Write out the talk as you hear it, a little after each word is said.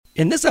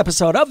In this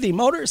episode of the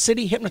Motor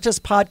City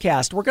Hypnotist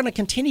podcast, we're going to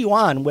continue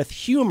on with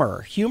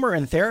humor. Humor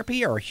in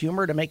therapy, or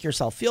humor to make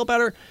yourself feel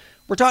better.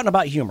 We're talking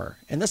about humor,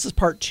 and this is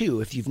part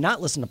 2. If you've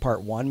not listened to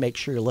part 1, make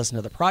sure you listen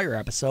to the prior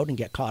episode and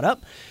get caught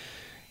up.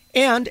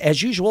 And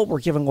as usual,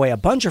 we're giving away a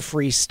bunch of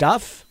free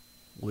stuff.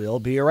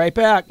 We'll be right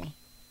back.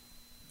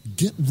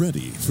 Get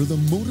ready for the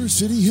Motor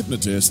City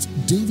Hypnotist,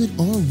 David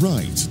R.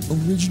 Wright,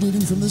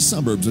 originating from the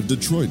suburbs of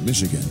Detroit,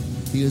 Michigan.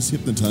 He has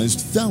hypnotized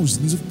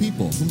thousands of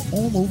people from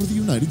all over the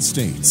United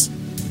States.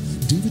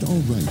 David R.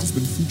 Wright has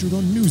been featured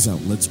on news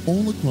outlets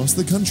all across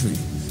the country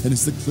and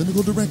is the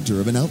clinical director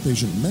of an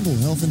outpatient mental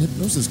health and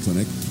hypnosis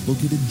clinic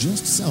located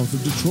just south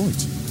of Detroit,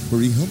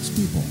 where he helps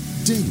people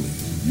daily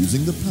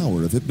using the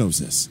power of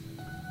hypnosis.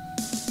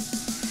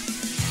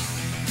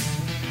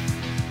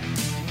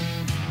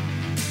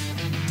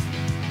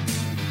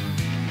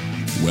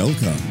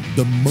 Welcome,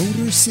 the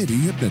Motor City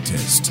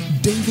Hypnotist,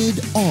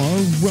 David R.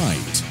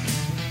 Wright.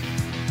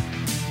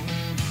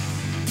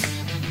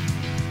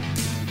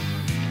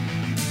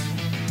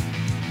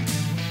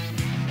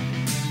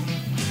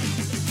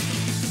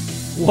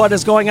 What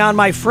is going on,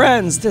 my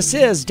friends? This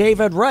is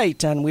David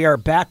Wright, and we are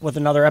back with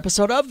another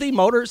episode of the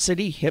Motor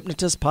City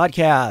Hypnotist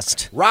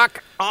podcast.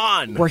 Rock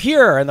on! We're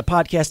here in the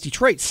Podcast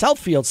Detroit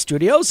Southfield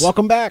studios.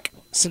 Welcome back.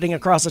 Sitting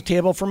across the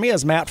table from me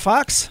is Matt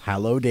Fox.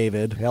 Hello,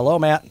 David. Hello,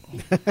 Matt.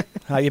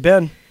 How you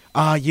been?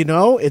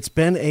 It's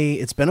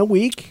been a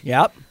week.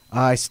 Yep.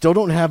 I still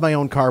don't have my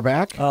own car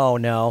back. Oh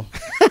no.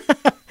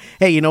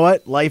 Hey, you know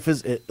what? Life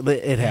is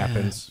it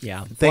happens.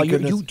 Yeah. Thank well,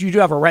 goodness. you do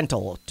have a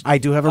rental. I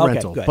do have a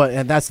rental, good.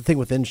 and that's the thing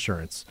with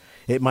insurance.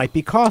 It might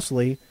be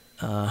costly,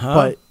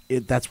 but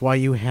that's why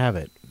you have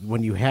it.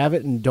 When you have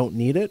it and don't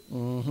need it,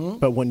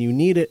 but when you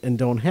need it and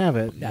don't have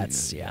it,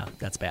 that's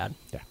bad.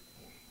 Yeah.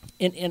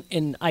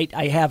 And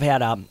I have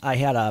had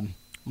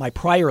my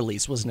prior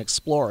lease was an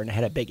Explorer and it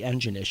had a big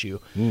engine issue.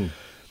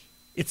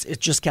 It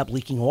just kept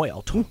leaking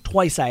oil.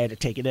 Twice I had to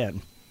take it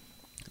in.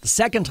 The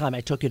second time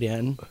I took it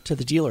in to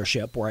the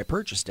dealership where I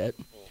purchased it,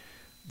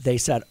 they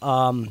said,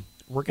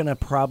 we're going to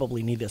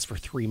probably need this for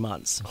 3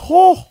 months.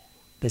 Oh.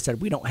 They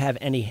said, we don't have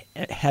any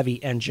heavy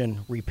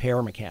engine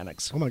repair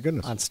mechanics Oh, my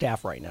goodness. on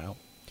staff right now.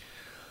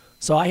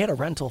 So I had a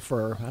rental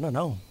for,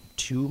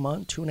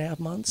 2.5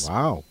 months.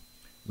 Wow.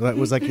 That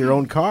was like your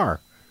own car.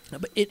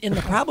 But and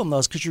the problem, though,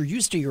 is because you're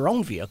used to your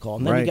own vehicle,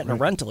 and then you get in a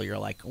rental, you're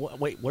like,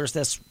 wait, where's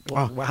this?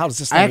 How does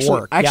this thing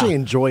work? I actually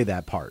enjoy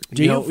that part.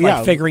 Do you?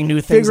 Like figuring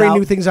new things out? Figuring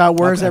new things out.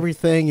 Where's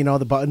everything? You know,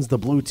 the buttons, the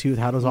Bluetooth,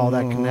 how does all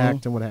that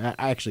connect? And I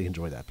actually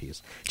enjoy that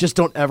piece. Just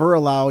don't ever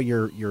allow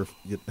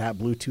that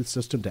Bluetooth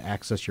system to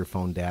access your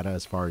phone data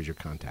as far as your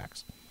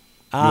contacts.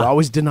 You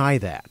always deny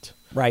that.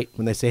 Right.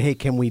 When they say, hey,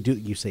 can we do,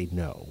 you say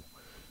no.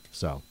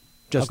 So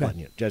just letting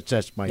you,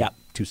 just my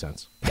 2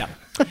 cents. Yeah.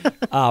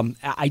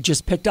 I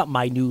just picked up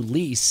my new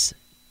lease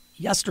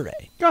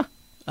yesterday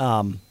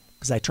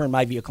because I turned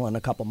my vehicle in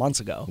a couple months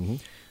ago.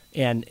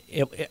 And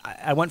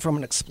I went from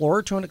an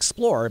Explorer to an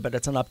Explorer, but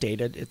it's an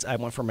updated. I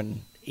went from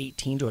an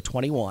 18 to a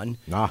 21.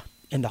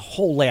 And the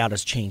whole layout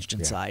has changed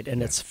inside,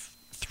 and it's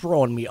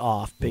throwing me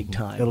off big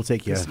time. It'll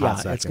take you a hot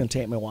second. It's going to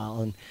take me a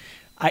while. And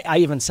I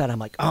even said, I'm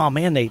like, oh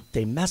man,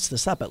 they messed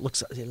this up.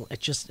 It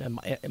just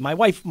my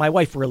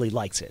wife really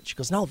likes it. She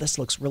goes, no, this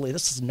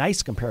is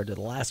nice compared to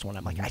the last one.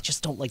 I'm like, I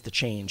just don't like the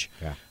change.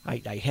 Yeah.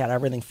 I had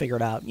everything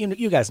figured out.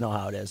 You guys know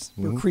how it is.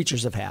 We're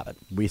creatures of habit.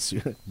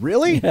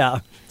 Really? Yeah,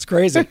 it's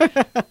crazy.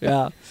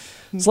 Yeah.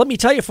 So let me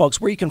tell you,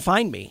 folks, where you can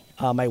find me.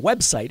 My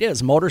website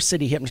is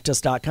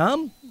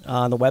motorcityhypnotist.com.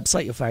 On the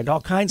website, you'll find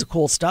all kinds of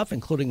cool stuff,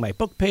 including my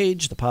book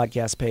page, the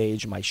podcast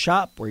page, my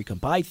shop, where you can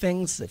buy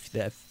things,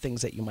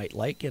 things that you might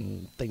like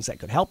and things that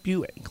could help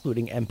you,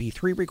 including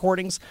MP3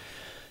 recordings.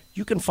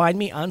 You can find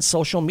me on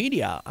social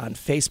media, on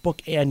Facebook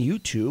and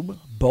YouTube,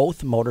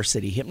 both Motor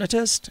City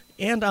Hypnotist,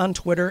 and on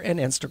Twitter and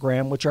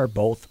Instagram, which are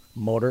both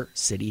Motor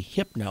City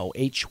Hypno,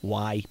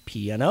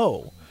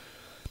 HYPNO.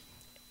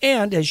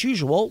 And as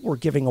usual, we're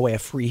giving away a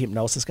free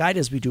hypnosis guide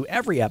as we do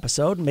every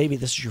episode. Maybe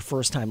this is your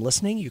first time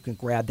listening. You can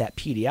grab that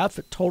PDF.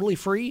 It's totally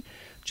free.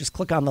 Just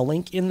click on the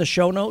link in the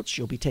show notes.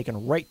 You'll be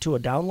taken right to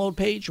a download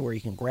page where you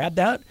can grab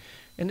that.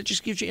 And it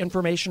just gives you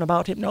information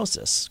about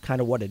hypnosis,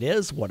 kind of what it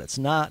is, what it's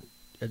not.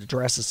 It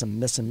addresses some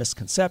myths and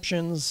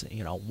misconceptions,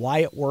 why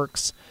it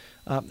works.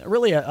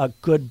 Really a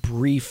good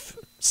brief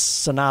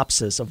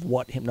synopsis of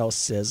what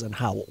hypnosis is and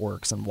how it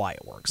works and why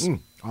it works.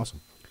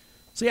 Awesome.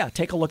 So yeah,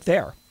 take a look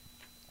there.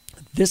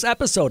 This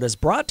episode is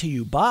brought to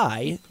you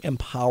by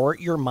Empower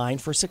Your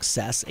Mind for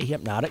Success, a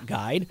Hypnotic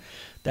Guide.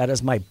 That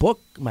is my book,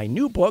 my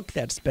new book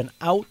that's been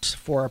out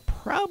for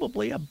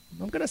probably, I'm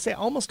going to say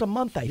almost a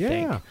month, I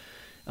think.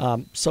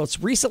 So it's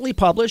recently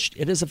published.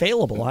 It is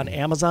available on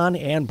Amazon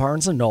and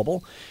Barnes &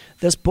 Noble.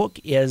 This book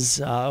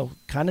is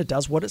kind of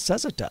does what it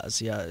says it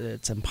does. Yeah,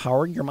 it's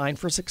Empowering Your Mind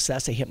for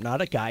Success, a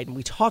Hypnotic Guide. And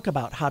we talk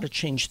about how to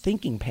change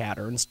thinking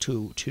patterns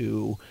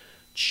to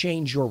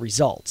change your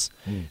results.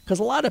 Because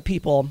a lot of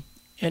people...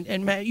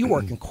 And Matt, you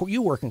work in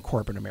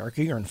corporate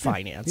America. You're in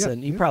finance,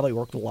 and you probably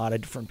work with a lot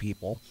of different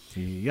people.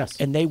 Yes.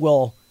 And they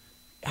will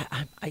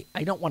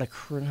I don't want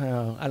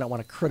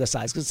to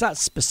criticize because it's not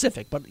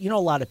specific, but a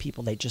lot of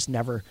people, they just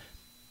never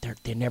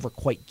they never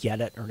quite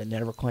get it, or they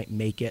never quite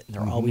make it, and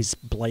they're always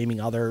blaming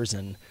others,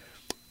 and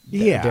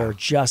they're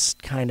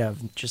just kind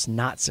of just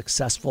not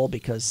successful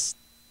because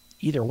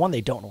either one, they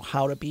don't know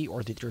how to be,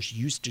 or they're just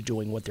used to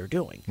doing what they're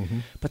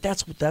doing. But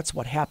that's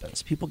what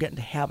happens. People get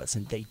into habits,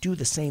 and they do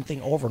the same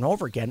thing over and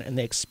over again, and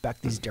they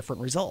expect these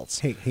different results.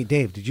 Hey,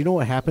 Dave, did you know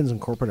what happens in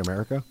corporate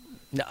America?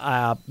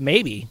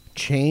 Maybe.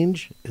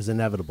 Change is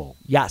inevitable.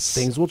 Yes.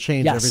 Things will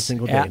change every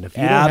single day. And if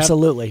you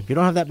absolutely. If you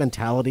don't have that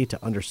mentality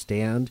to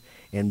understand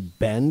and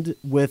bend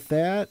with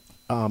that,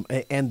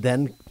 and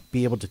then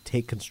be able to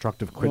take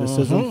constructive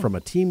criticism from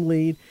a team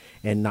lead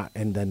and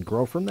then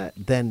grow from that,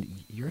 then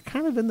you're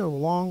kind of in the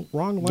wrong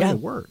line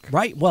of work.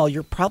 Right. Well,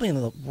 you're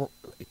probably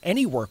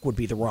any work would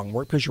be the wrong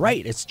work, because you're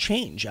right. It's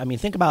change. I mean,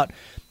 think about,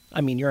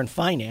 you're in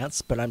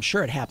finance, but I'm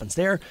sure it happens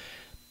there.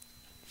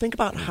 Think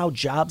about how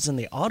jobs in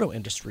the auto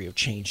industry have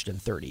changed in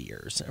 30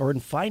 years, or in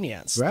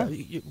finance.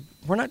 Right.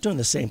 We're not doing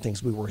the same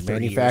things we were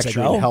 30 years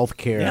Manufacturing, ago.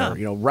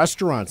 Healthcare,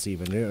 restaurants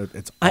even.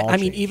 It's all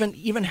changed.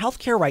 even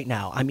healthcare right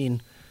now.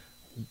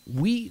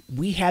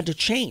 We had to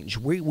change.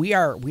 We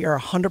are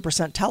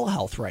 100%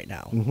 telehealth right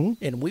now,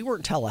 and we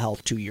weren't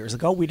telehealth 2 years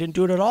ago. We didn't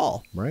do it at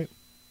all. Right.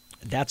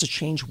 That's a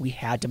change we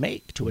had to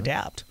make to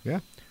adapt. Yeah.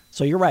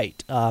 So you're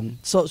right.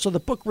 So the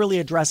book really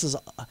addresses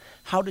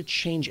how to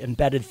change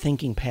embedded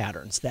thinking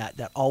patterns that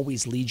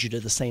always lead you to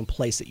the same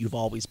place that you've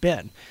always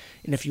been.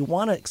 And if you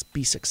want to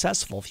be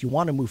successful, if you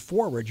want to move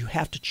forward, you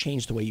have to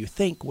change the way you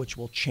think, which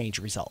will change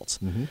results.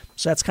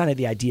 So that's kind of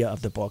the idea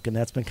of the book, and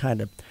that's been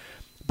kind of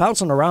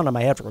bouncing around in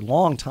my head for a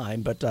long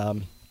time. But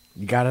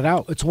you got it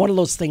out. It's one of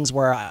those things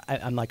where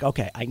I'm like,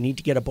 okay, I need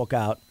to get a book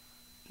out.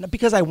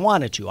 Because I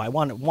wanted to.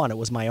 One, it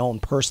was my own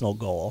personal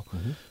goal.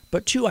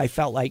 But two, I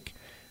felt like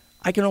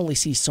I can only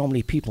see so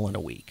many people in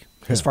a week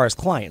as far as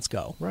clients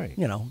go. Right.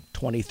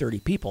 20, 30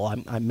 people.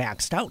 I'm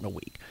maxed out in a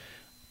week.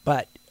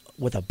 But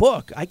with a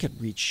book, I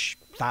could reach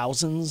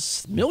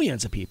thousands,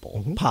 millions of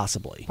people,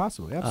 possibly.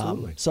 Possibly,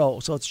 absolutely. So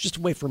it's just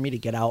a way for me to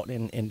get out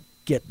and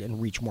get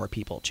and reach more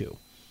people too.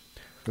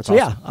 That's so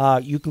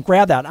awesome. you can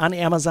grab that on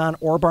Amazon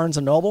or Barnes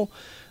 & Noble.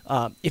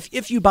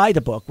 If you buy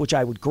the book, which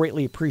I would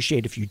greatly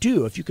appreciate if you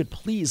do, if you could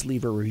please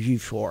leave a review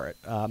for it.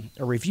 A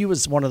review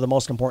is one of the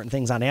most important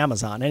things on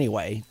Amazon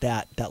anyway,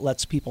 that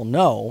lets people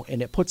know,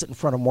 and it puts it in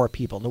front of more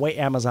people. The way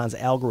Amazon's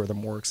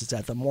algorithm works is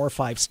that the more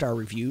 5-star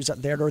reviews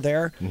that are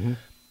there,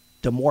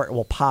 the more it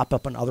will pop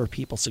up in other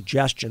people's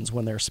suggestions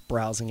when they're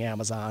browsing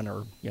Amazon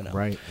or,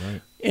 Right.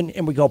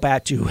 And we go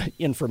back to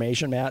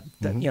information, Matt,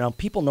 that,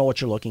 people know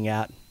what you're looking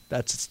at.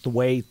 That's the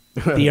way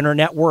the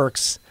internet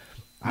works.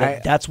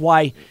 That's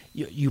why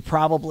you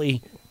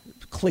probably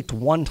clicked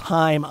one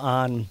time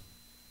on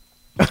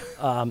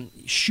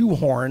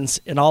shoehorns,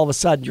 and all of a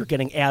sudden you're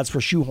getting ads for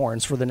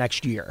shoehorns for the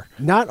next year.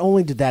 Not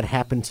only did that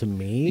happen to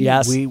me,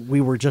 yes,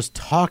 we were just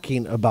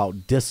talking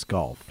about disc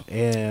golf,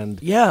 and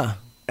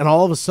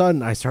all of a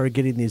sudden I started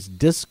getting these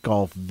disc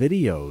golf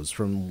videos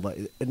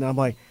and I'm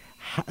like,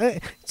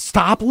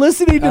 stop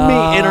listening to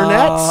me,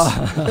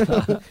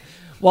 internet.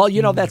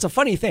 Well, that's a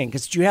funny thing,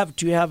 because do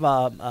you have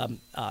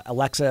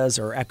Alexas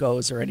or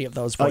Echoes or any of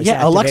those voice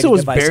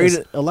activated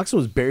devices? Alexa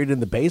was buried in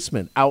the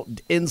basement, out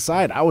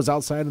inside. I was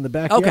outside in the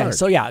backyard. Okay,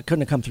 so it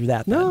couldn't have come through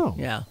that then. No.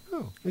 Yeah.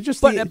 No. It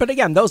just but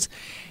again, those...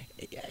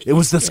 It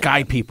was the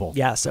sky people.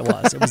 Yes, it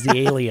was. It was the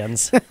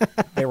aliens.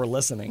 They were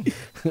listening.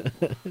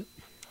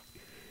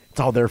 It's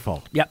all their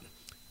fault. Yep.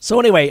 So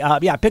anyway,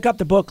 pick up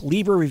the book,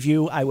 leave a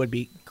review. I would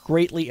be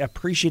greatly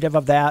appreciative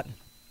of that.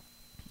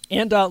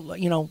 And,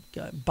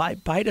 buy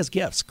it as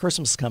gifts.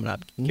 Christmas is coming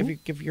up.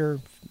 Give your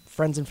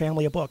friends and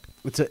family a book.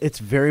 It's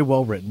very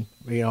well written.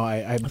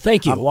 I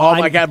Thank you.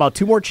 I got about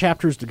 2 more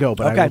chapters to go,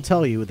 but I will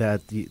tell you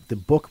that the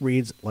book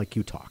reads like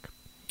you talk.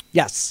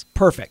 Yes,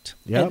 perfect.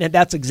 Yep. And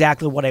that's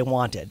exactly what I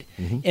wanted.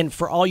 And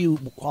for all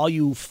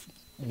you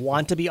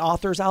want to be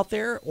authors out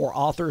there, or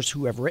authors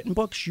who have written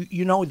books,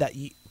 you know that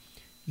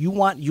you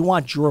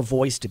want your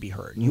voice to be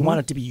heard. You want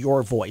it to be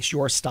your voice,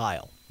 your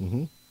style.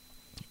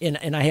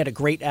 And I had a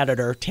great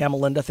editor,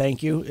 Tamalinda,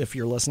 thank you if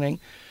you're listening.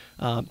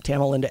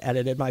 Tamalinda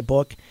edited my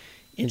book,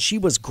 and she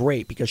was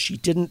great because she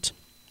didn't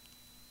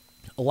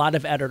 – a lot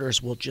of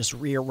editors will just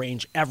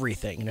rearrange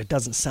everything, and it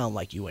doesn't sound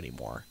like you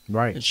anymore.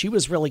 Right. And she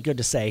was really good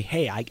to say,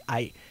 hey,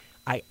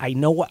 I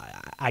know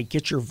I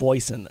get your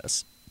voice in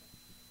this,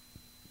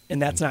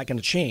 and that's not going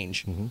to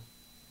change.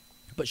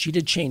 But she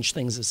did change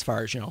things as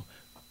far as,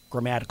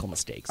 grammatical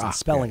mistakes and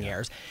spelling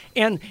errors,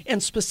 and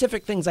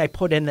specific things I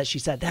put in that she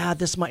said,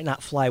 this might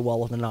not fly well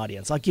with an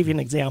audience. I'll give you an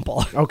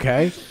example.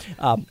 Okay.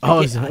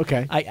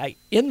 Okay. I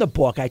in the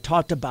book, I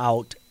talked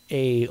about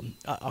a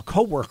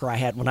coworker I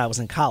had when I was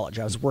in college.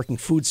 I was working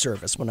food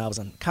service when I was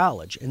in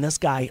college, and this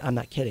guy, I'm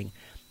not kidding,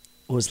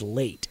 was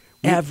late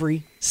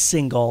every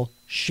single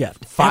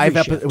shift.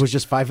 It was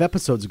just 5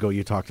 episodes ago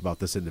you talked about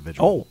this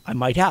individual. Oh, I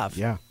might have.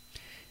 Yeah.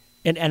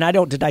 And I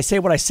don't. Did I say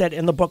what I said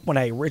in the book when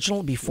it was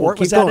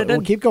edited?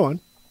 We'll keep going.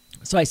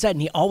 So I said,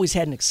 and he always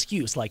had an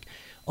excuse, like,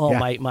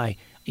 my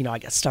I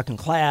got stuck in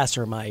class,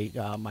 or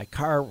my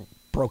car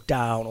broke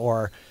down,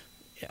 or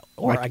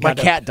My I got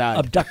cat died.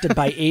 abducted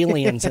by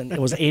aliens and it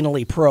was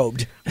anally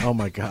probed. Oh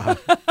my God.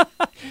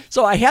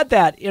 So I had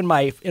that in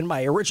my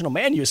original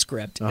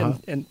manuscript, Uh-huh.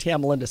 and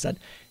Tam Linda said,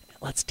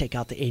 "Let's take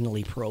out the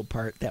anally probe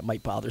part. That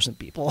might bother some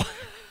people."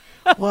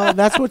 Well,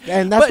 that's what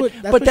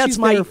she's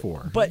there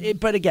for.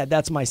 But again,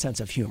 that's my sense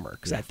of humor,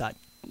 because I thought,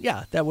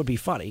 yeah, that would be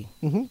funny.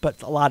 Mm-hmm.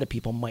 But a lot of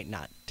people might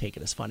not take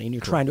it as funny, and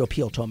you're trying to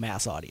appeal to a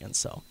mass audience.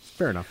 So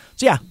Fair enough.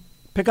 So yeah,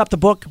 pick up the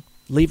book,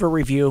 leave a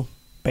review,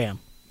 bam.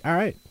 All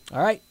right.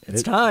 All right,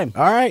 it's time.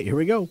 All right, here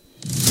we go.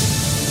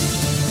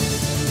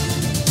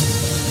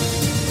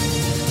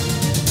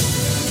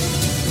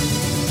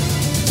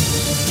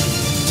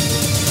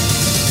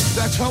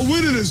 That's how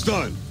winning is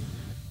done.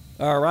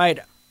 All right,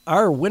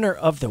 our winner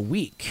of the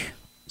week.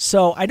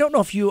 So I don't know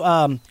if you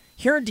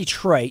here in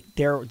Detroit,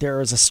 there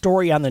was a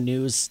story on the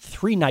news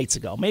 3 nights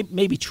ago,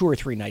 maybe 2 or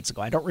 3 nights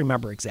ago. I don't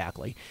remember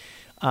exactly.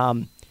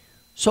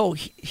 So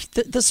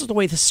this is the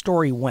way the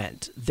story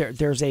went.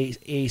 There's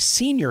a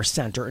senior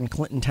center in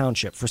Clinton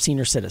Township for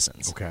senior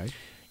citizens. Okay.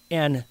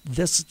 And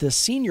the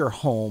senior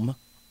home,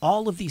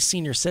 all of these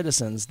senior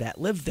citizens that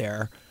live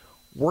there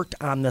worked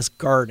on this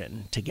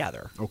garden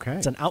together. Okay.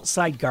 It's an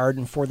outside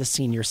garden for the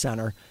senior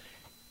center.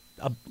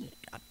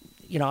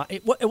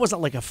 It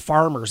wasn't like a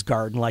farmer's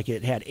garden, like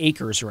it had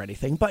acres or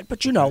anything, but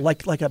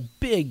like a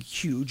big,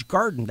 huge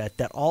garden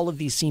that all of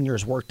these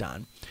seniors worked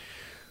on.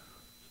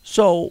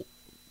 So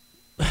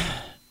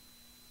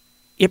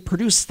it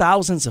produced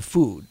thousands of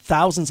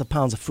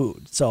pounds of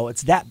food. So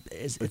it's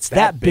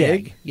that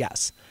big.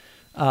 Yes.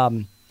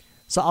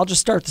 So I'll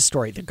just start the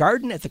story. The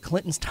garden at the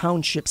Clinton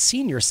Township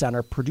Senior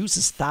Center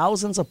produces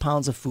thousands of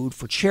pounds of food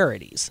for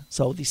charities.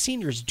 So the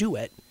seniors do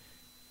it,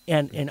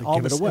 and a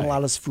lot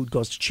of this food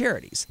goes to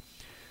charities.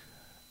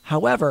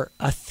 However,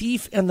 a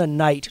thief in the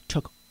night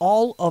took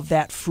all of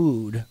that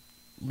food,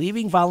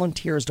 leaving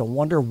volunteers to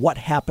wonder what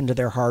happened to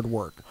their hard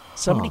work.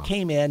 Somebody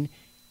came in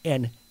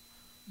and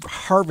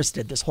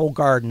harvested this whole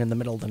garden in the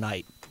middle of the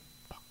night.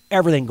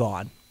 Everything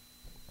gone.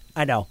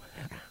 I know.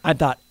 I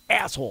thought,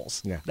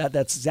 assholes. Yeah.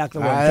 That's exactly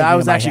what I'm thinking. I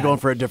was in my actually head. going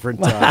for a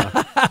different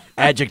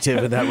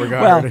adjective in that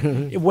regard.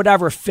 Well,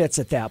 whatever fits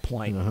at that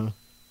point.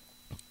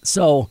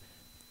 So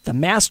the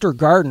master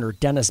gardener,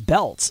 Dennis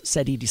Belts,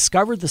 said he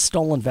discovered the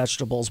stolen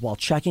vegetables while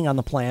checking on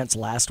the plants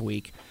last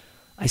week.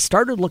 I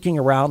started looking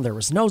around. There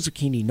was no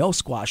zucchini, no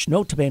squash,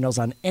 no tomatoes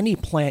on any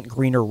plant,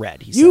 green or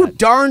red, he You said.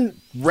 darn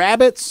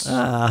rabbits.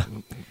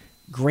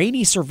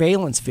 Grainy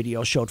surveillance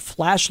video showed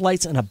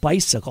flashlights and a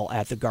bicycle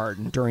at the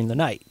garden during the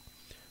night.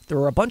 There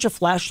were a bunch of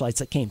flashlights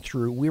that came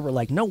through. We were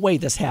like, no way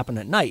this happened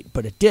at night,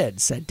 but it did,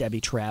 said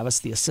Debbie Travis,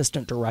 the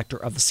assistant director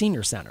of the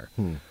senior center.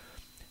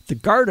 The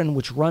garden,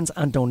 which runs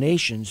on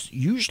donations,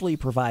 usually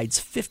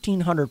provides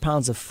 1,500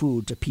 pounds of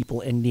food to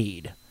people in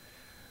need.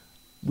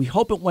 We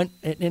hope it went,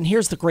 and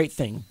here's the great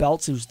thing.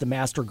 Belts, who's the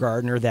master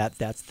gardener,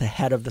 that's the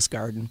head of this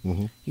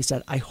garden, he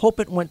said, I hope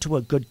it went to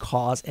a good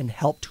cause and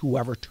helped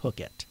whoever took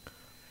it.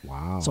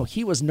 Wow. So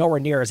he was nowhere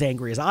near as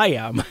angry as I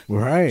am,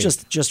 Right.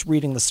 just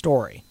reading the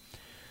story.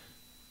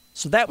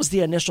 So that was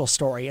the initial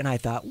story, and I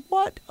thought,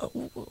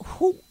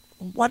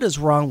 what is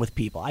wrong with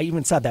people? I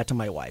even said that to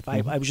my wife.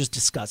 I was just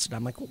disgusted.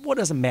 I'm like, what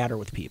does the matter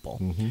with people?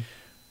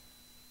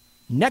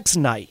 Next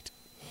night,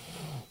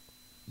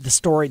 the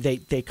story,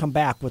 they come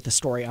back with the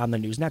story on the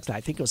news next night.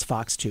 I think it was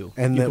Fox 2.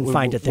 And you can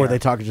find it there. Were they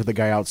talking to the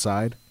guy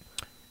outside?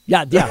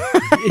 Yeah.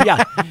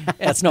 Yeah.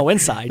 It's no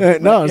inside.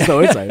 No, it's no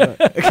inside.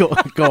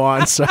 Go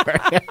on, sorry.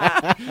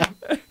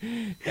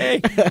 Hey,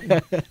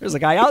 there's a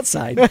guy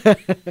outside.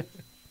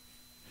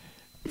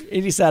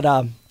 And he said,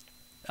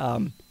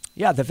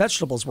 yeah, the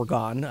vegetables were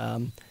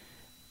gone.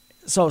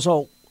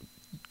 So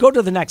go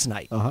to the next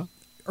night,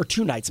 or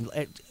 2 nights,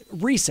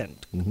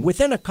 recent,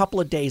 within a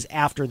couple of days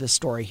after this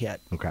story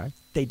hit. Okay.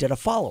 They did a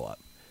follow-up.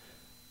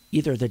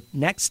 Either the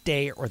next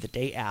day or the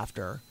day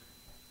after,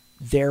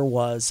 there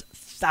was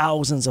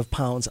thousands of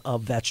pounds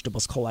of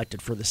vegetables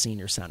collected for the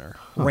senior center.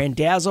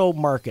 Randazzo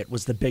Market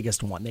was the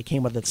biggest one. They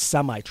came with a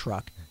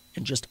semi-truck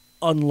and just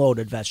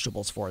unloaded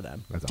vegetables for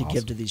them to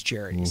give to these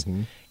charities.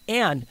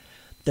 And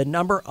the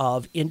number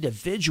of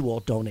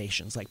individual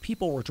donations, like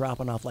people were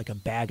dropping off like a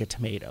bag of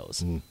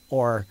tomatoes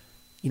or,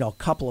 a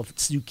couple of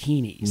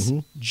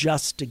zucchinis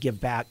just to give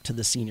back to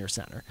the senior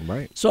center.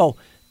 Right. So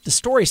the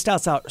story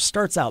starts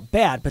out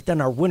bad, but then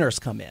our winners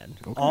come in.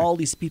 Okay. All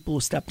these people who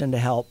stepped in to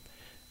help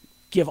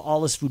give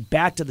all this food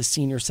back to the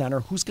senior center.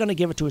 Who's going to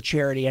give it to a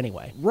charity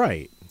anyway?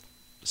 Right.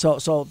 So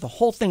the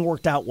whole thing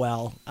worked out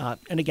well.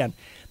 And again,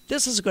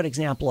 this is a good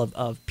example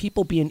of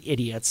people being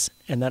idiots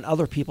and then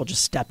other people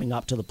just stepping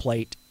up to the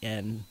plate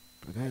and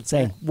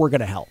saying, we're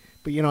going to help.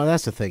 But,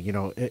 that's the thing.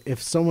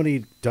 If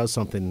somebody does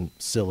something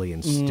silly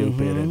and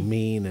stupid and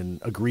mean and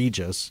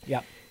egregious,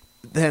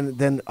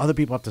 then other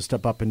people have to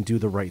step up and do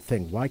the right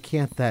thing. Why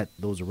can't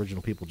those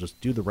original people just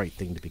do the right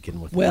thing to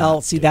begin with? Well,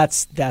 see,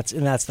 that's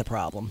the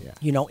problem.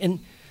 Yeah.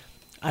 And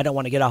I don't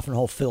want to get off on a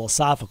whole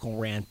philosophical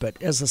rant,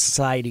 but as a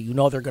society,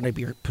 there are going to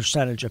be a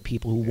percentage of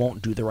people who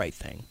won't do the right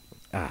thing.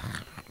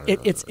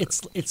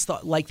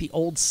 like the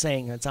old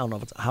saying. I don't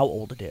know how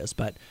old it is,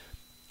 but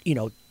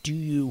do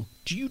you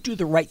do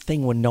the right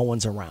thing when no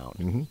one's around?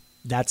 Mm-hmm.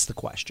 That's the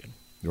question.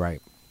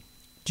 Right.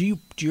 Do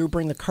you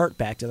bring the cart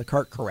back to the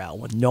cart corral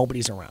when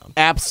nobody's around?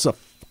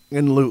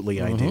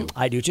 Absolutely, I do.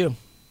 I do too.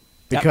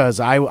 Because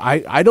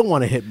I don't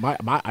want to hit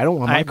I don't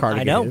want my car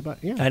to get hit.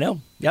 But, yeah. I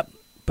know. Yep.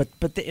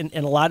 But and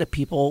a lot of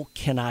people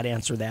cannot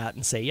answer that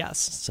and say yes.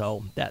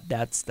 So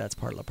that's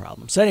part of the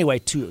problem. So anyway,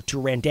 to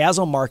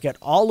Randazzo Market,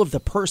 all of the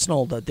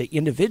the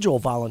individual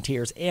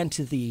volunteers, and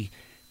to the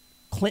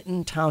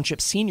Clinton Township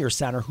Senior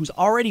Center, who's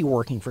already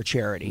working for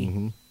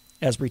charity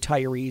as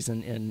retirees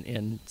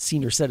and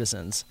senior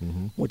citizens,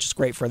 which is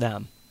great for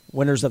them.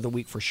 Winners of the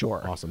week for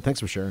sure. Awesome. Thanks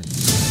for sharing.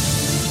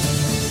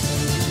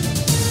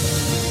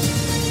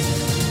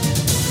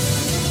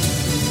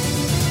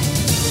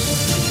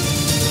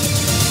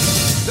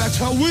 That's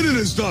how winning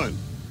is done.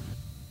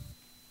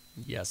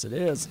 Yes, it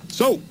is.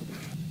 So,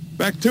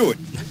 back to it.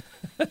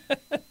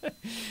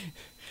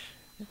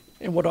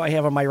 And what do I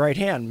have in my right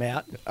hand,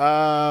 Matt?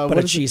 But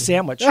a cheese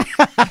sandwich.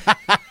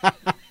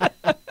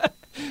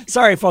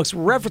 Sorry, folks.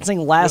 We're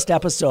referencing last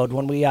episode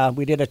when we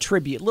did a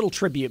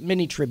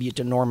mini tribute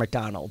to Norm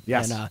Macdonald.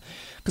 Yes.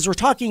 Because we're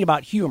talking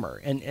about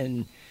humor,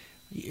 and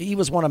he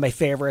was one of my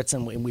favorites,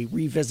 and we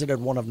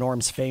revisited one of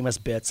Norm's famous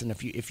bits. And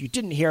if you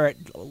didn't hear it,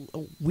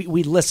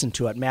 we listened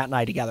to it, Matt and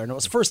I together, and it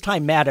was the first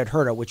time Matt had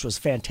heard it, which was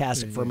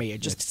fantastic for me.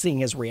 Just seeing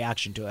his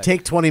reaction to it.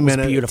 Take 20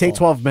 minutes. Beautiful. Take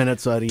 12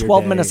 minutes out of your day.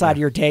 12 minutes out of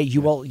your day,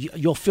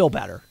 you'll feel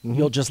better.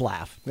 You'll just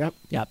laugh. Yep.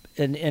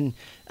 And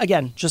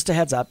again, just a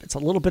heads up, it's a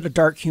little bit of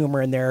dark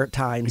humor in there at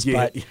times,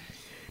 but.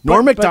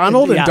 Norm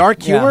Macdonald and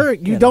dark humor,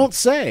 you don't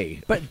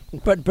say. But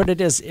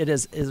it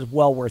is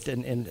well worth it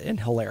and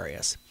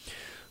hilarious.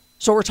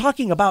 So we're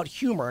talking about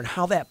humor and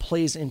how that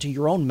plays into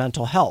your own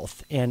mental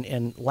health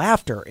and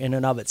laughter in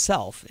and of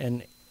itself.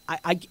 And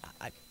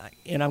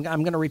I'm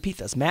going to repeat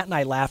this. Matt and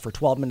I laughed for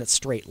 12 minutes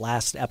straight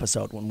last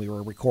episode when we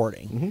were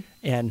recording.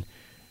 And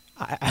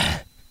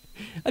I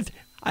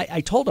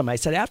told him, I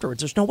said afterwards,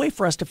 there's no way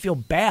for us to feel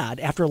bad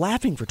after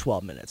laughing for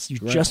 12 minutes. You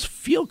just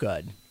feel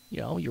good.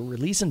 You're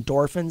releasing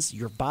endorphins.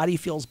 Your body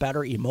feels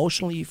better.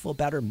 Emotionally, you feel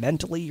better.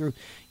 Mentally,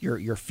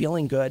 you're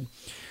feeling good.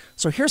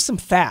 So here's some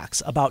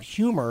facts about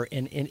humor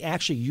and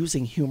actually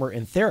using humor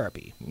in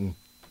therapy.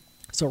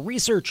 So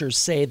researchers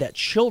say that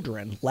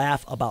children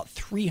laugh about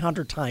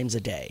 300 times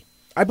a day.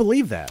 I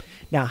believe that.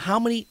 Now, how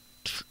many?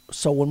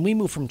 So when we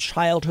move from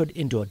childhood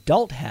into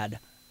childhood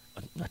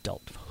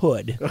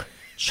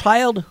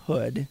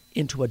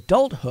into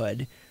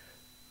adulthood,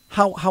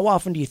 how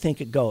often do you think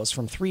it goes?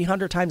 From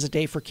 300 times a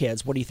day for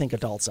kids, what do you think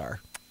adults are?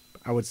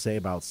 I would say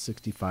about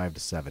 65 to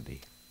 70.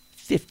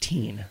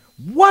 15.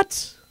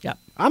 What? Yep.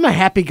 I'm a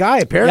happy guy,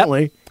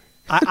 apparently. Yep.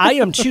 I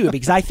am too,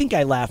 because I think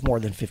I laugh more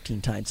than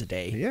 15 times a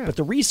day. Yeah. But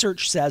the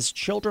research says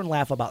children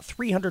laugh about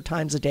 300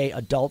 times a day.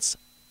 Adults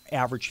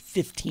average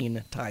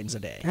 15 times a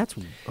day. That's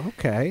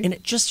okay. And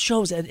it just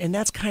shows, and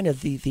that's kind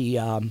of the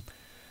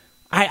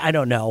I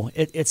don't know.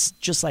 It's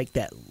just like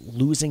that,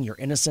 losing your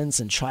innocence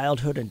in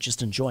childhood and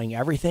just enjoying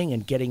everything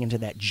and getting into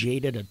that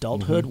jaded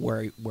adulthood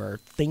where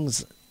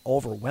things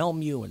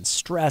overwhelm you, and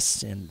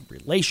stress and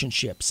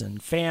relationships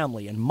and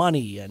family and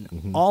money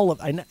and all of,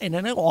 and I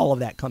know all of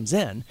that comes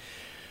in,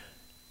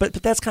 but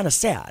that's kind of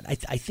sad.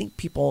 I think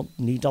people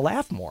need to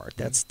laugh more.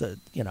 That's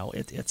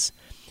it's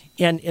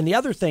and the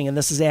other thing, and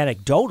this is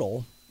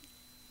anecdotal,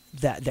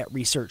 that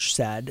research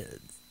said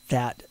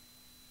that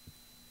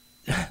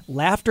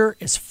laughter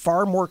is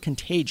far more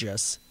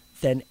contagious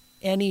than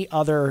any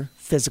other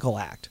physical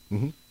act.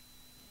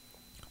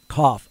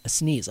 Cough, a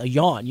sneeze, a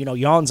yawn.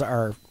 Yawns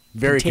are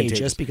very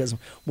contagious because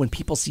when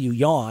people see you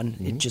yawn,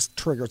 it just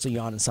triggers a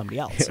yawn in somebody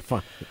else.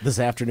 Fun. This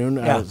afternoon,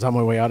 I was on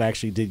my way out. I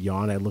actually did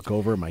yawn. I look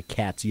over, and my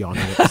cat's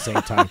yawning at the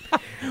same time.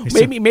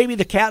 Maybe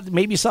the cat.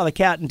 Maybe you saw the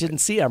cat and didn't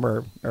see him,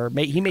 or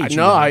he made you.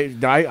 No,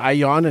 I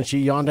yawned, and she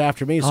yawned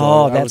after me.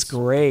 So that's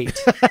great.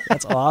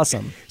 That's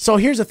awesome. So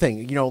here's the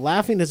thing.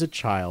 Laughing as a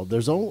child,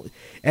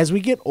 as we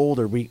get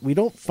older, we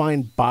don't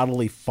find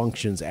bodily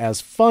functions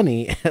as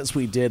funny as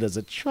we did as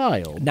a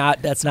child.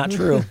 That's not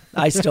true.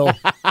 I'm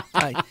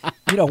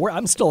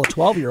still a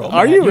 12-year-old.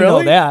 Are you really? You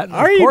know that.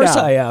 Of course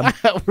I am.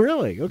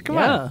 Really? Oh, come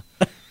on.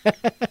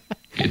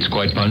 It's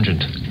quite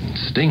pungent. It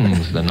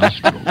stings the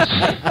nostrils.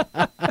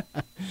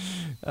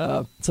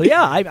 So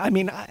yeah, I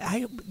mean,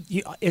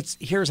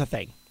 here's the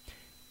thing,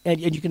 and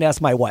you can ask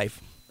my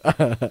wife.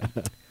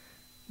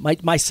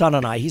 My son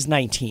and I, he's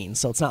 19,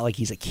 so it's not like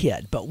he's a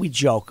kid, but we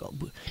joke.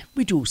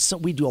 We do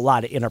a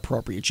lot of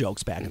inappropriate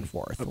jokes back and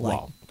forth.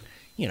 Wow.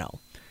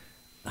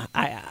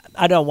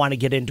 I don't want to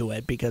get into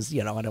it because I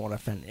don't want to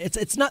offend.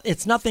 It's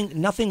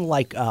nothing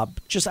like I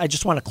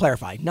just want to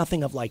clarify,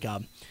 nothing of like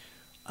a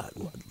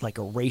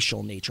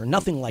racial nature,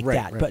 nothing like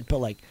that, right. but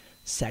like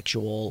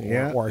sexual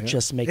or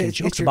just making It's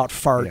jokes your- about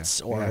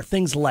farts or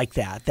things like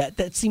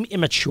that seem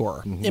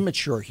immature,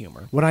 immature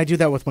humor. When I do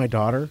that with my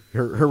daughter,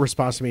 her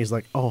response to me is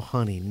like, "Oh,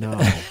 honey, no."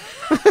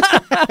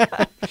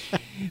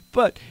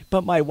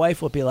 But my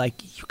wife would be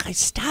like, "You guys,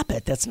 stop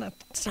it. It's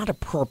not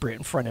appropriate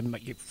in front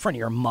of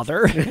your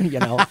mother."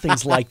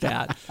 Things like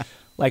that.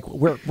 Like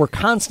we're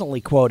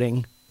constantly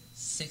quoting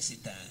Sexy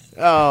time.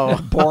 Oh,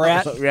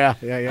 Borat.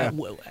 Yeah.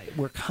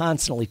 We're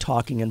constantly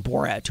talking in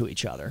Borat to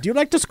each other. Do you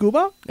like to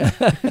scuba?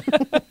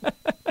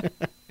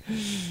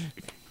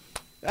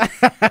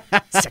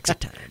 Sexy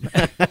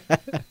time.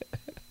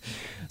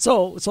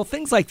 So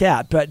things like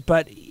that.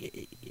 But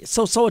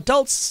some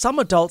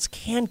adults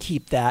can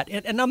keep that,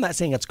 and I'm not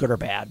saying it's good or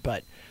bad,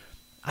 but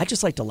I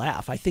just like to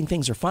laugh. I think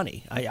things are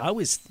funny. I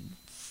always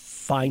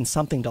find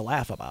something to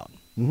laugh about,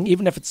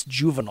 even if it's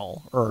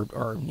juvenile or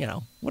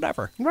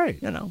whatever. Right.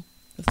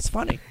 It's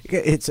funny.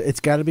 It's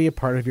got to be a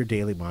part of your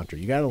daily mantra.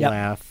 You got to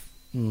laugh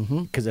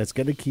because that's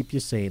going to keep you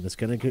sane. It's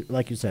going to,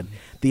 like you said,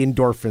 the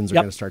endorphins are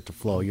going to start to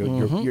flow.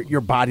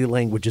 Your body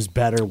language is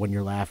better when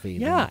you're laughing.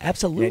 Yeah,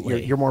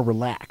 absolutely. You're more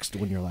relaxed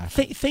when you're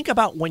laughing. Think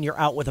about when you're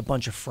out with a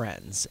bunch of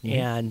friends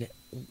and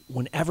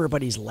when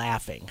everybody's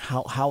laughing,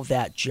 how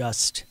that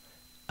just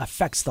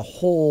affects the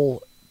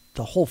whole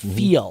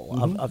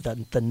feel of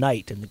the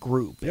night and the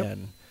group. Yep.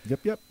 And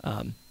Yep.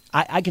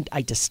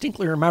 I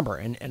distinctly remember,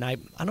 and I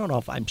don't know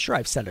if I'm sure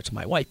I've said it to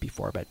my wife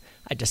before, but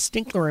I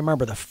distinctly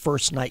remember the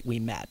first night we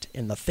met,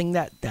 and the thing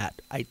that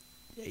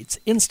it's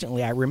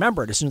instantly I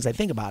remember it as soon as I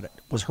think about it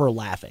was her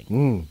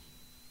laughing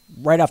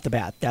right off the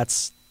bat.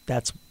 That's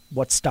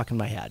what's stuck in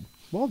my head.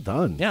 Well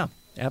done. Yeah,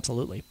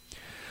 absolutely.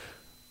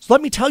 So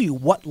let me tell you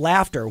what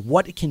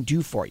it can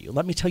do for you.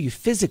 Let me tell you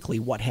physically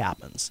what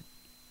happens.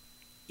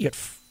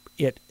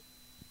 It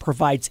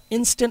provides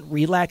instant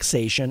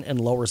relaxation and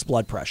lowers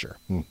blood pressure.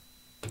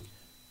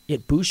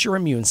 It boosts your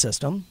immune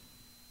system.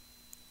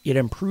 It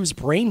improves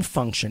brain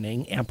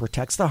functioning and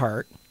protects the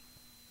heart.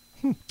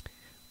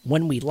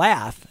 When we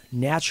laugh,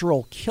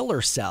 natural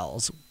killer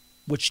cells,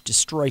 which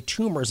destroy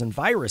tumors and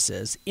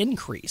viruses,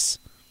 increase.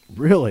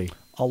 Really?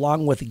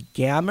 Along with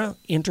gamma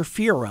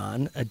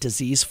interferon, a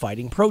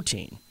disease-fighting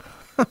protein.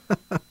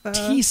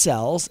 T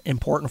cells,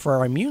 important for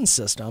our immune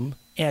system,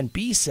 and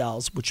B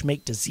cells, which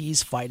make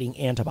disease-fighting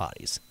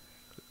antibodies.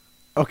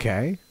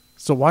 Okay.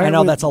 So why? I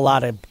know that's a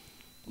lot of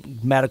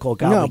medical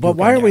gobbledygook. No, but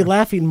why are we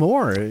laughing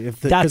more?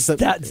 That's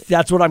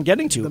what I'm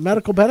getting to. The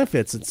medical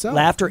benefits itself.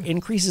 Laughter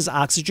increases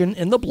oxygen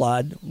in the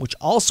blood, which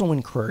also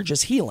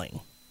encourages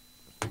healing.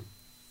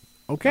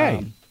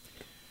 Okay.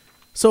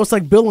 So it's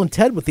like Bill and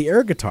Ted with the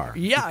air guitar.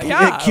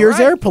 Yeah. It cures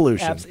right. air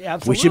pollution.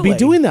 Absolutely. We should be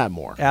doing that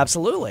more.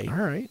 Absolutely. All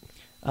right.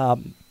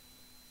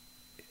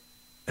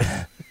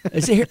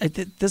 This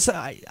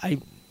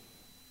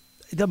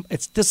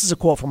is a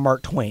quote from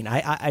Mark Twain.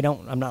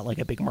 I'm not like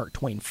a big Mark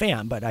Twain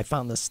fan, but I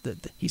found this.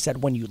 He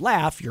said, "When you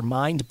laugh, your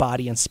mind,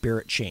 body, and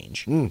spirit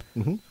change,"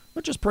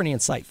 which is pretty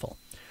insightful.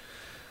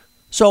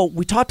 So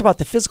we talked about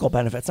the physical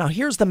benefits. Now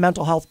here's the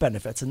mental health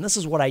benefits, and this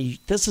is what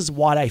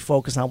I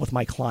focus on with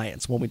my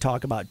clients when we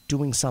talk about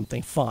doing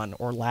something fun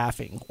or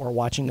laughing or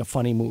watching a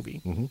funny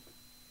movie.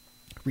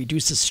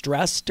 Reduces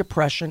stress,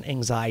 depression,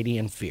 anxiety,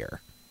 and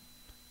fear.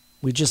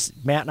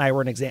 Matt and I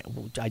were an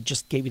example. I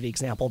just gave you the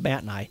example.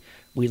 Matt and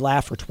we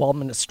laughed for 12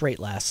 minutes straight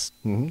last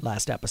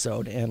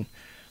episode, and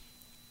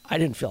I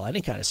didn't feel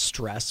any kind of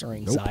stress or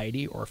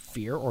anxiety or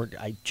fear, or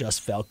I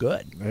just felt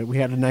good. We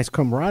had a nice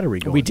camaraderie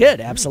going. We did,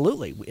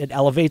 absolutely. It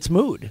elevates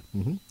mood.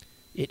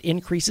 It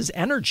increases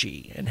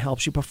energy and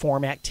helps you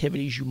perform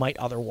activities you might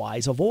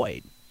otherwise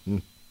avoid.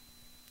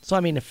 So, I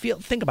mean,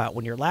 think about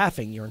when you're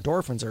laughing, your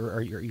endorphins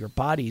or your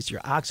bodies,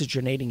 you're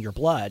oxygenating your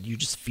blood. You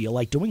just feel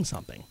like doing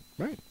something.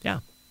 Right. Yeah.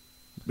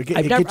 It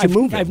gets you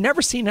moving. I've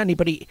never seen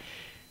anybody,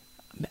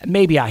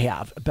 maybe I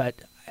have, but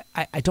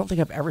I don't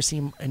think I've ever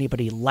seen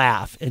anybody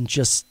laugh and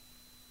just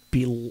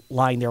be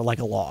lying there like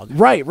a log.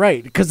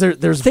 Right. Because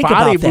there's Think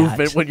body about that.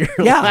 movement when you're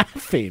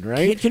laughing,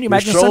 right? Can you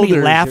imagine somebody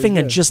laughing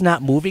and just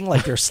not moving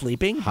like they're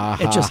sleeping? Ha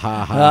It just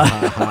ha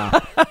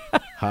ha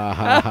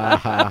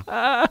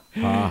ha.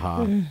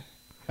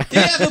 You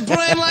have a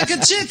brain like a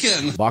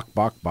chicken. Bok.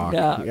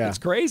 Yeah, it's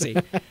crazy.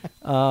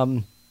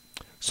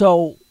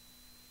 So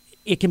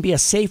it can be a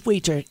safe way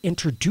to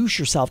introduce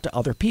yourself to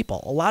other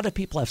people. A lot of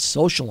people have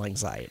social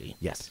anxiety.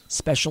 Yes.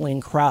 Especially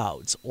in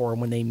crowds or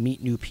when they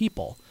meet new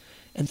people.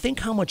 And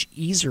think how much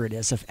easier it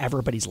is if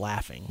everybody's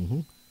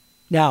laughing.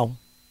 Now,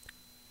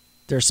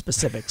 there's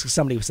specifics.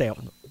 Somebody would say,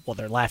 well,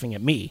 they're laughing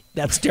at me.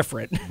 That's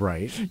different.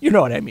 Right. You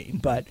know what I mean?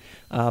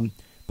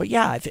 But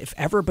yeah, if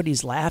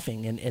everybody's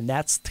laughing and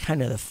that's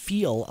kind of the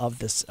feel of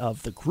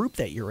the group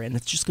that you're in,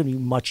 it's just going to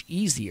be much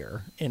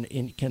easier and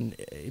can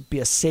be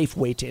a safe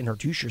way to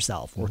introduce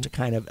yourself or to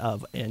kind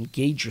of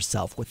engage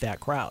yourself with that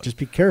crowd. Just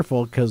be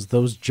careful because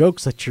those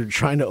jokes that you're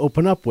trying to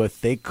open up with,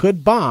 they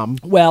could bomb.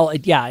 Well,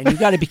 yeah, and you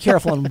got to be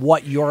careful in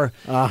what you're.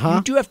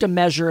 You do have to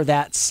measure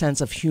that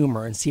sense of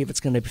humor and see if it's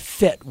going to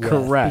fit with.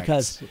 Correct.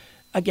 Because,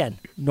 again,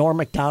 Norm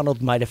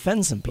Macdonald might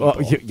offend some people.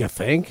 Well, you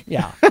think?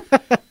 Yeah.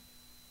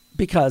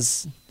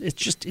 because it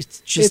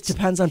just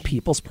depends on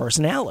people's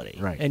personality.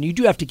 Right. And you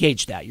do have to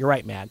gauge that. You're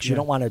right, Max. You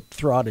don't want to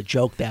throw out a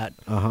joke that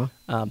all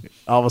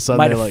of a sudden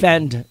might they're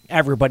offend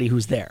everybody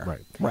who's there. Right.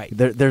 Right.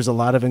 There's a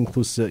lot of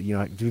inclusive,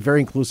 to be very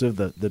inclusive,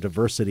 the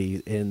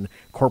diversity in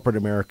corporate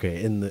America,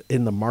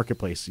 in the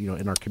marketplace,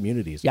 in our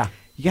communities. Yeah.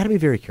 You got to be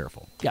very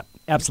careful. Yep,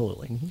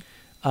 absolutely.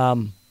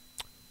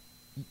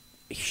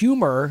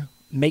 Humor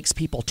makes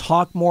people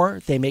talk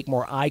more. They make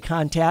more eye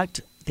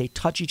contact. They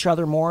touch each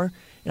other more.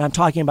 And I'm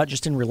talking about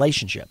just in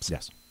relationships.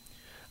 Yes.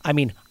 I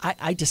mean,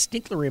 I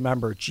distinctly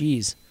remember,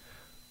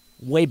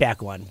 way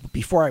back when,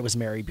 before I was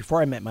married,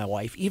 before I met my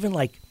wife, even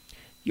like,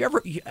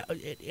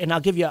 and I'll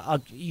give you,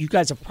 you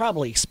guys have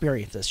probably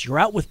experienced this. You're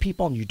out with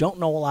people and you don't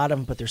know a lot of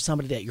them, but there's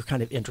somebody that you're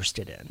kind of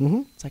interested in.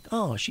 Mm-hmm. It's like,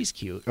 oh, she's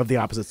cute. Of the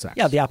opposite sex.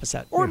 Yeah, the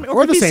opposite. Or the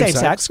could be same same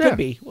sex. Yeah. Could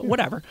be,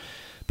 whatever.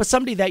 But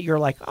somebody that you're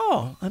like,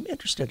 oh, I'm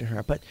interested in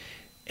her.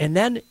 And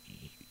then,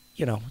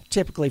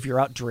 typically if you're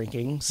out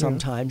drinking,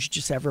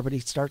 sometimes everybody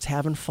starts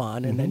having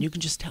fun. And then you can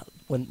just tell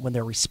when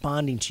they're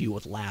responding to you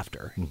with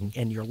laughter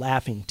and you're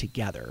laughing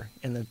together.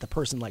 And then the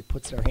person like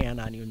puts their hand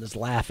on you and is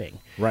laughing.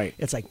 Right.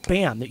 It's like,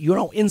 bam,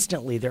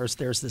 instantly there's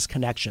this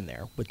connection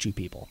there with two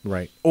people.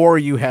 Right. Or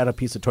you had a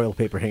piece of toilet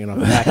paper hanging on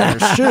the back of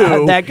your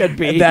shoe. That could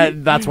be.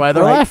 That's why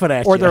they're laughing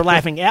at you. Or they're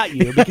laughing at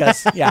you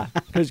because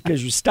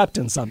you stepped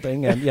in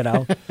something and,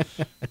 How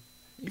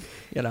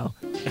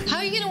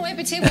are you going to wipe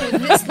a table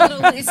with this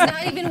little? It's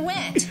not even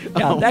wet.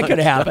 Yeah, that could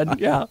happen.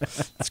 Yeah,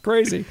 it's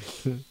crazy.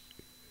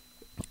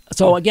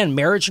 So again,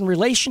 marriage and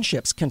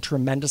relationships can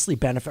tremendously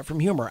benefit from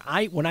humor.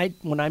 When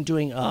I'm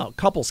doing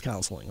couples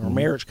counseling or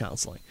marriage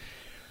counseling,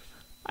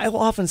 I will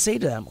often say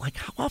to them, like,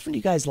 how often do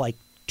you guys like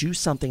do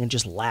something and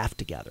just laugh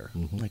together?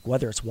 Like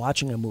whether it's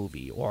watching a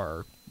movie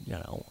or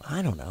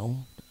I don't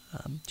know,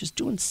 just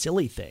doing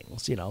silly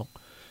things.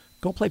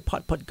 Go play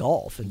putt-putt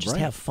golf and just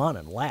have fun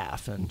and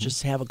laugh and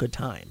just have a good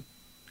time.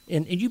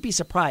 And you'd be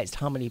surprised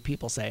how many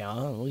people say,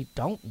 "Oh,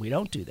 we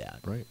don't do that."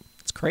 Right.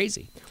 It's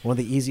crazy. One of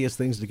the easiest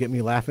things to get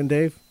me laughing,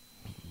 Dave.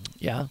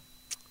 Yeah.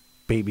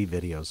 Baby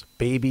videos.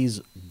 Babies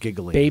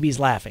giggling. Babies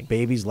laughing.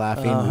 Babies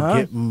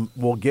laughing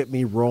will get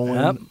me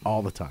rolling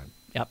all the time.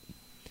 Yep.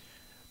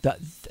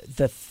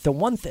 The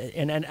one thing,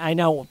 and I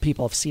know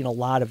people have seen a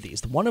lot of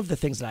these. One of the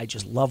things that I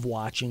just love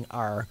watching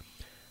are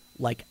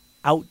like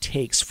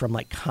outtakes from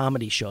like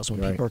comedy shows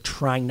when people are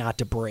trying not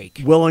to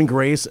break. Will and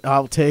Grace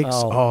outtakes.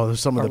 Oh,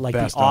 there's some of the like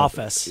best. The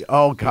Office.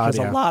 Oh God,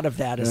 because a lot of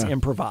that is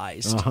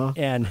improvised,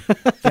 and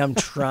them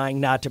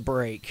trying not to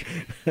break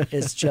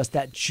is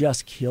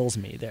just kills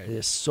me. There, it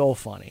is so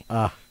funny.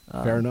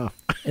 Fair enough.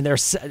 And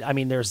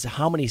there's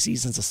how many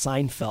seasons of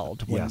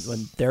Seinfeld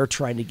when they're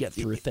trying to get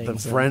through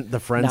things. The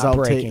friends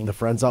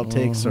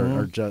outtakes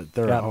are just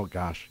oh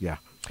gosh, yeah.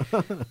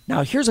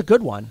 Now here's a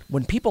good one.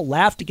 When people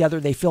laugh together,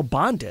 they feel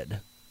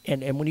bonded.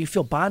 And when you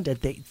feel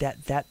bonded,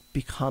 that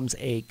becomes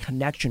a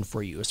connection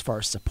for you as far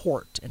as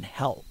support and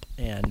help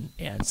and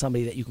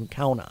somebody that you can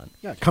count on.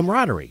 Yeah,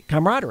 camaraderie.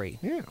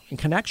 Yeah. And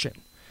connection.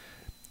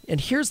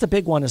 And here's the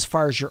big one as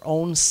far as your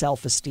own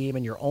self-esteem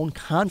and your own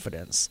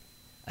confidence.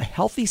 A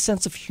healthy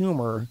sense of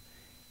humor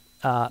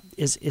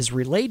is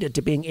related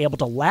to being able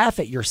to laugh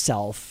at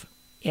yourself,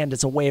 and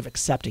it's a way of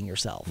accepting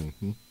yourself.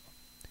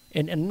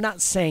 And I'm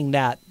not saying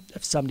that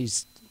if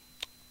somebody's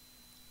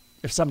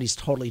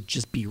totally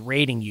just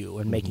berating you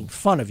and making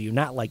fun of you,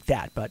 not like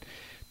that, but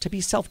to be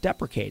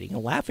self-deprecating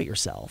and laugh at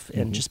yourself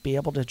and just be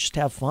able to just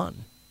have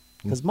fun.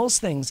 Because most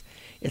things,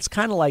 it's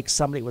kind of like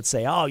somebody would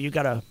say, oh, you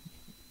got a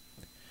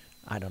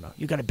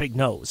big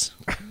nose.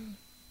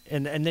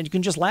 And then you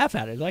can just laugh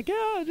at it. Like,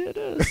 yeah, it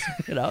is.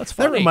 It's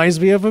funny. That reminds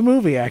me of a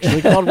movie,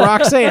 actually, called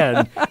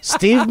Roxanne.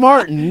 Steve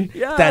Martin,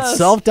 that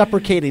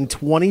self-deprecating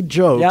 20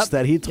 jokes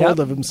that he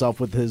told of himself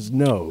with his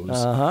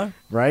nose.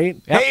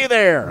 Right? Yep. Hey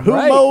there, who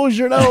mows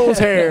your nose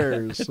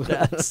hairs?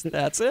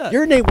 That's it.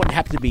 Your name wouldn't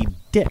have to be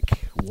Dick,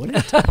 would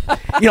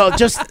it?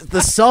 Just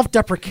the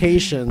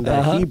self-deprecation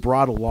that he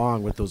brought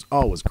along with those.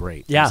 Oh, it was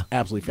great. Yeah. It was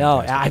absolutely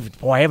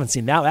fantastic. I haven't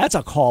seen that. That's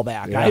a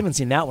callback. Yeah. I haven't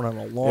seen that one in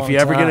a long time. If you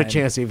ever get a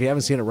chance, if you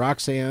haven't seen it,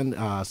 Roxanne,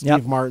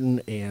 Steve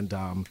Martin, and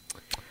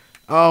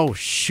oh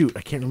shoot,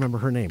 I can't remember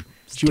her name.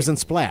 She was in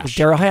Splash.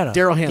 Daryl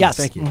Hannah. Yes.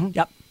 Thank you. Mm-hmm.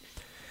 Yep.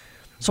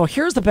 So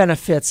here's the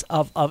benefits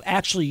of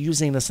actually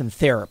using this in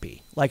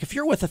therapy. Like if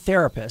you're with a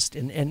therapist,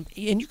 and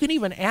you can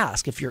even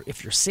ask if you're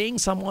seeing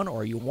someone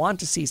or you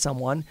want to see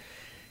someone,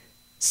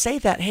 say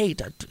that, hey,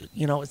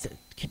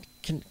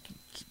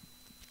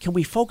 can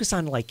we focus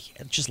on like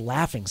just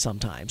laughing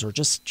sometimes or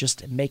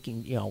just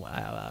making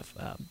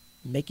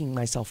making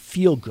myself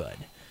feel good,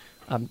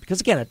 because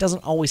again, it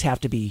doesn't always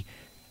have to be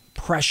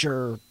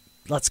pressure.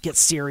 Let's get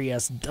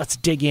serious. Let's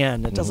dig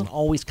in. It doesn't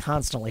always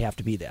constantly have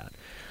to be that.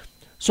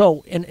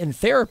 So in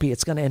therapy,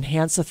 it's going to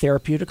enhance the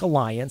therapeutic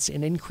alliance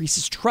and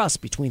increases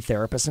trust between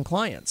therapists and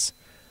clients.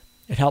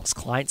 It helps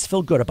clients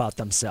feel good about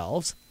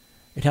themselves.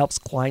 It helps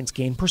clients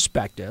gain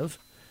perspective.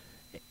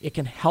 It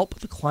can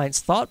help the client's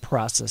thought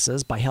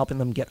processes by helping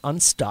them get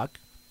unstuck.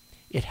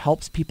 It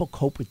helps people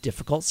cope with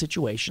difficult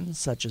situations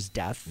such as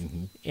death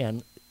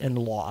and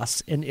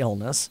loss and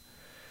illness.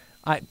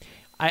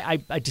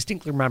 I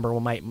distinctly remember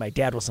when my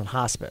dad was in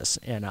hospice,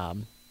 and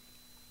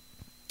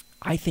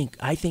I think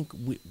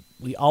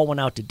we all went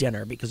out to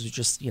dinner because it was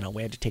just,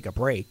 we had to take a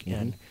break,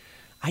 and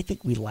I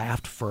think we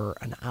laughed for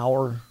an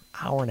hour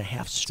and a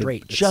half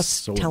straight, it's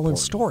just so telling important.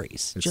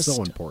 stories. It's just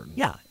so important.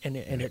 Yeah, and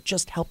it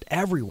just helped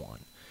everyone.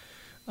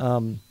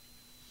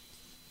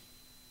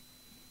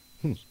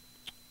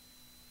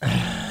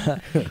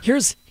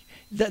 Here's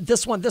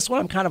this one. This one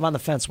I'm kind of on the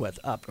fence with.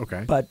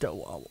 Okay. But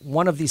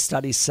one of these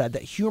studies said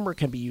that humor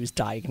can be used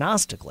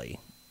diagnostically.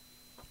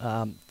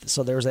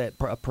 So there's a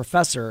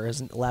professor.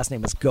 His last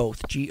name is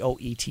Goethe, Goethe.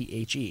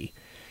 He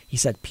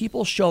said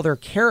people show their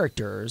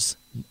characters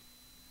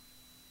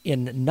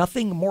in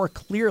nothing more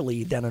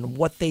clearly than in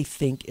what they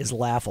think is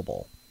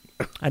laughable.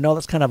 I know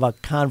that's kind of a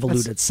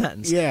convoluted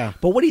sentence. Yeah.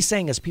 But what he's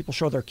saying is people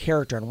show their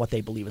character in what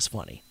they believe is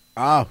funny.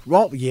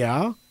 Well,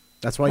 yeah.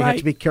 That's why you have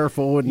to be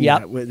careful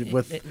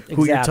with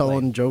who you're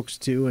telling jokes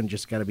to, and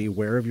just got to be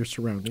aware of your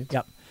surroundings.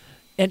 Yep.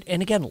 And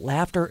again,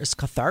 laughter is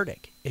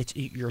cathartic.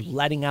 You're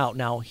letting out.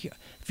 Now,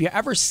 if you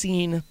ever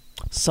seen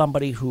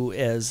somebody who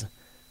is,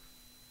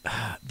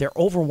 they're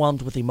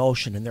overwhelmed with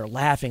emotion and they're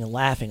laughing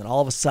and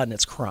all of a sudden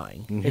it's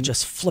crying. It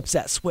just flips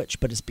that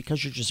switch, but it's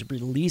because you're just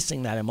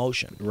releasing that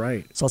emotion.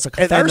 Right. So it's a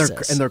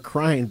catharsis. And they're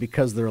crying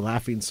because they're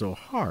laughing so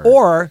hard.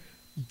 Or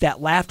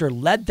that laughter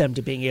led them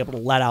to being able to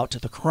let out to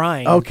the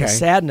crying, the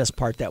sadness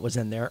part that was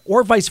in there,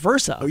 or vice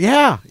versa.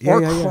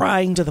 Or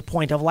crying to the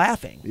point of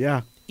laughing.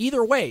 Yeah.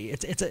 Either way,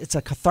 it's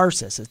a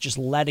catharsis. It's just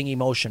letting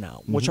emotion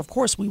out, which of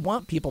course we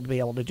want people to be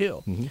able to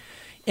do.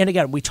 And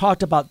again, we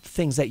talked about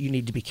things that you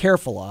need to be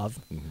careful of.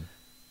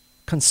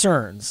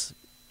 Concerns,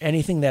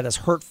 anything that is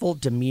hurtful,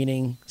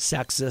 demeaning,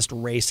 sexist,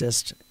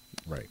 racist.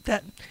 Right.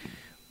 That,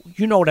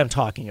 you know what I'm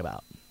talking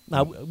about.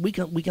 Now we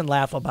can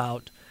laugh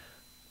about.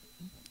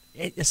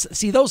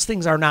 See, those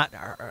things are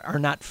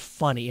not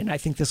funny, and I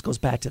think this goes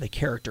back to the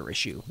character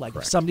issue. Like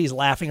if somebody's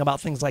laughing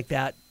about things like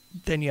that,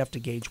 then you have to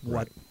gauge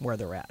where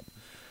they're at.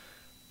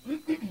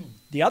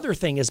 The other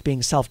thing is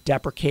being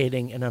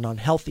self-deprecating in an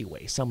unhealthy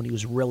way. Somebody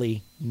who's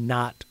really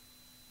not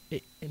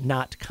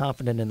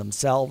confident in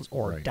themselves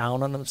or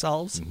down on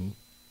themselves.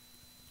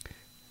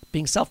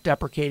 Being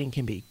self-deprecating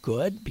can be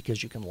good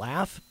because you can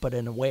laugh, but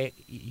in a way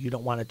you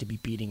don't want it to be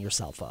beating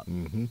yourself up.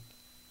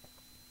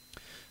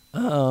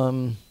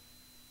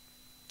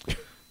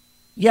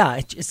 Yeah,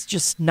 it's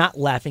just not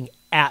laughing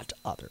at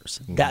others.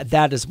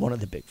 That is one of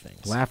the big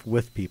things. Laugh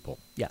with people.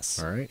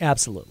 Yes. All right.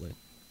 Absolutely.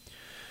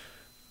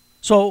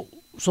 So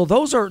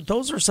those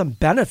are some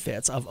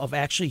benefits of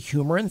actually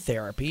humor in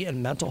therapy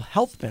and mental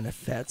health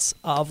benefits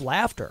of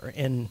laughter.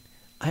 And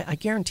I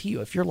guarantee you,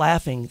 if you're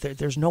laughing,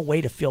 there's no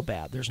way to feel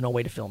bad. There's no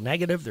way to feel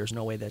negative. There's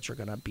no way that you're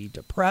going to be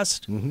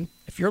depressed.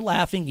 If you're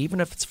laughing, even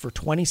if it's for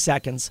 20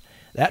 seconds,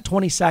 that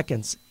 20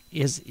 seconds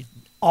is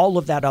all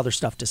of that other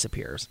stuff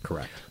disappears.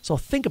 Correct. So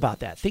think about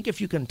that. Think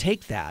if you can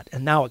take that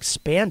and now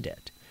expand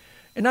it.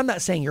 And I'm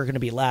not saying you're going to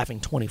be laughing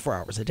 24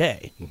 hours a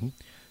day.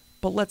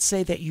 But let's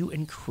say that you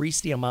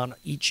increase the amount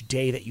each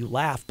day that you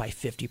laugh by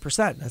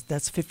 50%.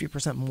 That's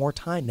 50% more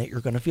time that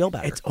you're going to feel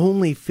better. It's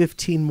only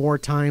 15 more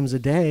times a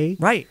day.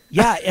 Right.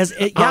 Yeah.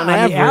 On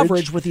the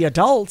average with the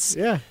adults.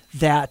 Yeah.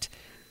 That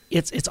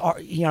it's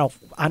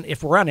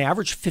if we're on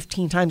average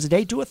 15 times a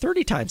day, do it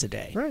 30 times a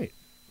day. Right.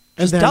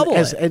 Just double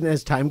it. And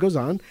as time goes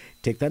on,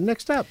 take that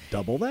next step.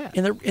 Double that.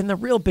 And the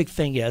real big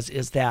thing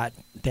is that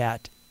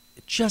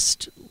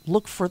just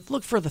look for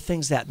the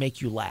things that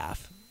make you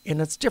laugh. And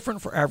it's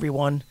different for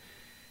everyone.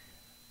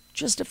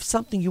 Just if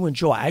something you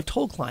enjoy. I've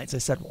told clients, I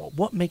said,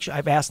 well,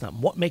 I've asked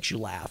them, what makes you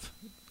laugh?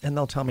 And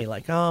they'll tell me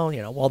like,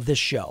 this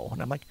show.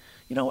 And I'm like,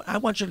 I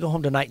want you to go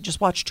home tonight and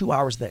just watch 2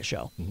 hours of that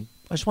show.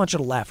 I just want you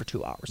to laugh for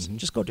 2 hours.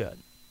 Just go do it.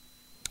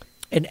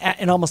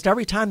 And almost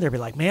every time they'll be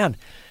like, man,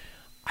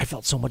 I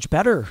felt so much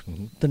better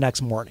the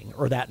next morning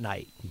or that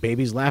night.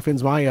 Baby's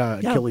laughing's my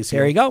Achilles heel.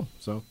 There you go.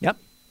 So Yep.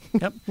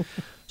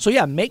 So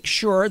yeah, make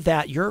sure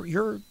that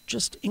you're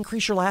just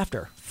increase your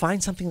laughter.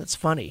 Find something that's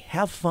funny.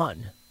 Have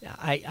fun.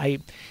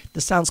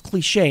 This sounds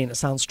cliche and it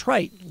sounds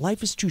trite.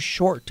 Life is too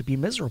short to be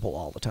miserable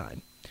all the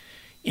time.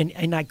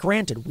 And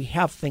granted, we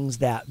have things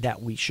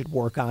that we should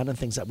work on and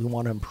things that we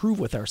want to improve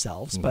with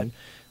ourselves, but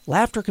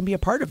laughter can be a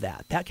part of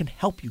that. That can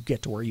help you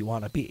get to where you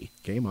want to be.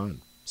 Game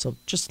on. So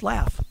just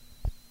laugh.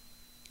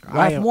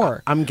 Laugh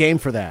more. I'm game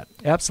for that.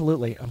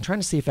 Absolutely. I'm trying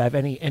to see if I have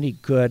any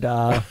good.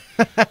 Oh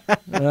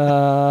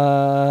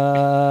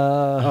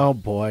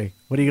boy,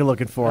 what are you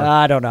looking for?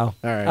 I don't know.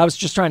 All right. I was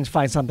just trying to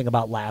find something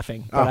about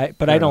laughing,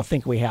 but I don't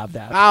think we have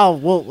that. Oh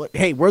well,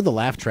 hey, we're the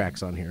laugh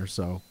tracks on here,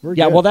 so we're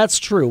good. Well, that's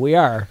true. We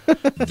are.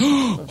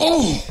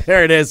 Oh,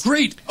 there it is.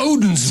 great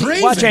Odin's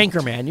Raven. Watch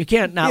Anchorman. You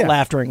can't not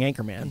laugh during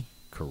Anchorman.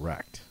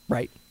 Correct.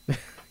 Right.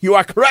 You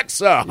are correct,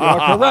 sir. You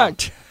are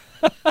correct.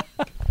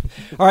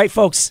 All right,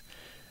 folks.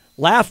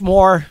 Laugh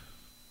more.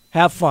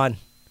 Have fun.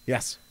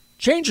 Yes.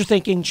 Change your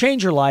thinking.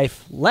 Change your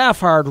life.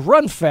 Laugh hard.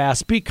 Run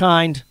fast. Be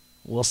kind.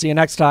 We'll see you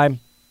next time.